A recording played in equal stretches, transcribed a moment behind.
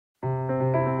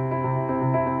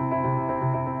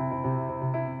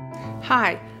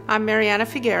Hi, I'm Mariana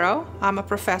Figuero. I'm a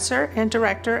professor and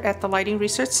director at the Lighting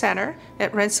Research Center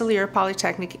at Rensselaer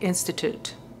Polytechnic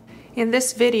Institute. In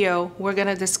this video, we're going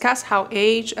to discuss how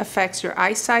age affects your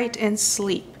eyesight and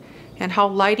sleep, and how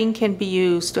lighting can be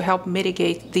used to help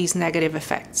mitigate these negative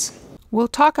effects. We'll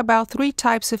talk about three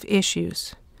types of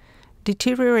issues: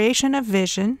 deterioration of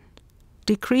vision,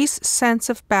 decreased sense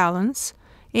of balance,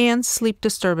 and sleep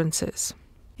disturbances.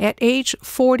 At age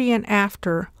 40 and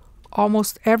after,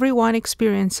 almost everyone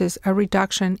experiences a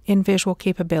reduction in visual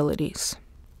capabilities.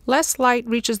 Less light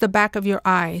reaches the back of your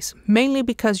eyes, mainly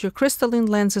because your crystalline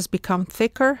lenses become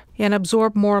thicker and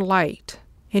absorb more light,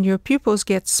 and your pupils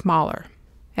get smaller.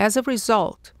 As a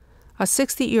result, a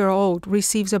 60-year-old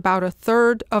receives about a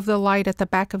third of the light at the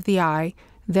back of the eye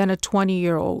than a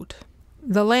 20-year-old.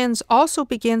 The lens also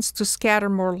begins to scatter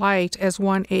more light as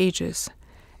one ages,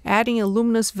 adding a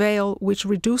luminous veil which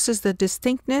reduces the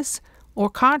distinctness or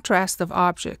contrast of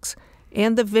objects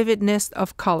and the vividness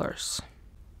of colors.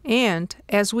 And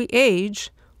as we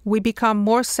age, we become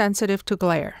more sensitive to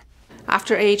glare.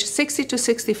 After age 60 to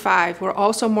 65, we're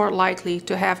also more likely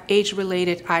to have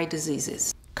age-related eye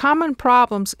diseases. Common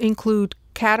problems include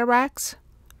cataracts,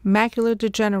 macular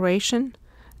degeneration,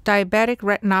 diabetic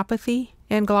retinopathy,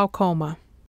 and glaucoma.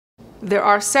 There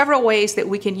are several ways that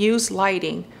we can use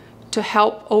lighting to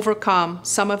help overcome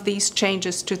some of these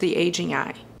changes to the aging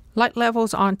eye. Light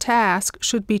levels on task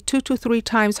should be 2 to 3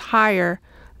 times higher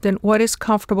than what is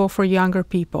comfortable for younger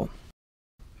people.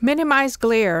 Minimize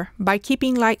glare by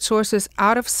keeping light sources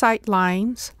out of sight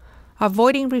lines,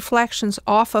 avoiding reflections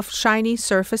off of shiny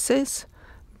surfaces,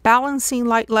 balancing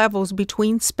light levels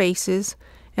between spaces,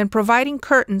 and providing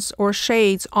curtains or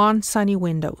shades on sunny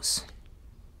windows.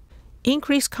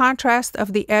 Increase contrast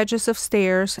of the edges of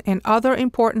stairs and other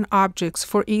important objects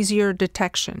for easier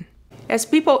detection. As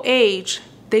people age,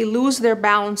 they lose their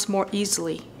balance more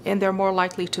easily, and they're more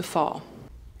likely to fall.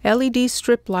 LED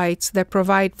strip lights that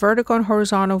provide vertical and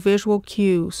horizontal visual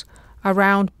cues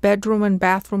around bedroom and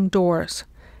bathroom doors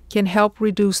can help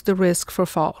reduce the risk for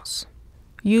falls.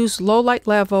 Use low light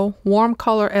level, warm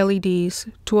color LEDs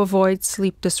to avoid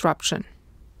sleep disruption.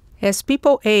 As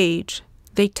people age,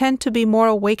 they tend to be more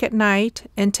awake at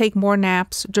night and take more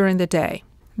naps during the day.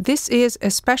 This is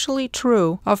especially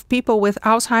true of people with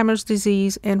Alzheimer's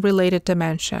disease and related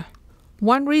dementia.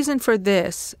 One reason for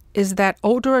this is that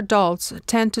older adults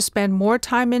tend to spend more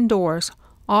time indoors,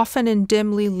 often in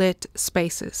dimly lit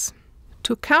spaces.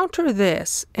 To counter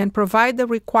this and provide the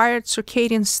required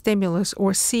circadian stimulus,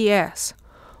 or CS,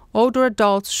 older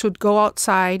adults should go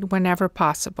outside whenever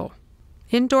possible.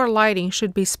 Indoor lighting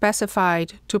should be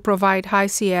specified to provide high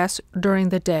CS during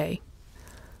the day.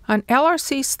 An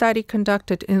LRC study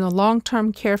conducted in a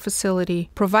long-term care facility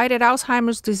provided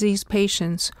Alzheimer's disease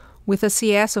patients with a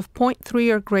CS of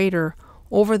 0.3 or greater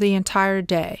over the entire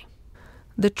day.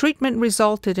 The treatment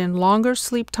resulted in longer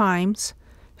sleep times,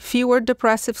 fewer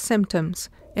depressive symptoms,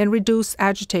 and reduced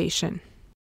agitation.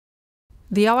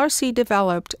 The LRC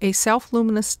developed a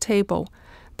self-luminous table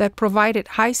that provided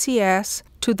high CS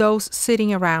to those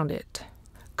sitting around it.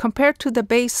 Compared to the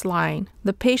baseline,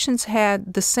 the patients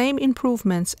had the same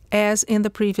improvements as in the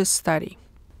previous study.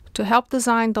 To help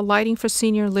design the lighting for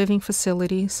senior living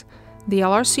facilities, the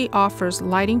LRC offers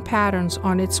lighting patterns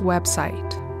on its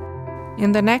website.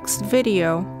 In the next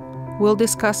video, we'll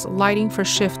discuss lighting for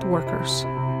shift workers.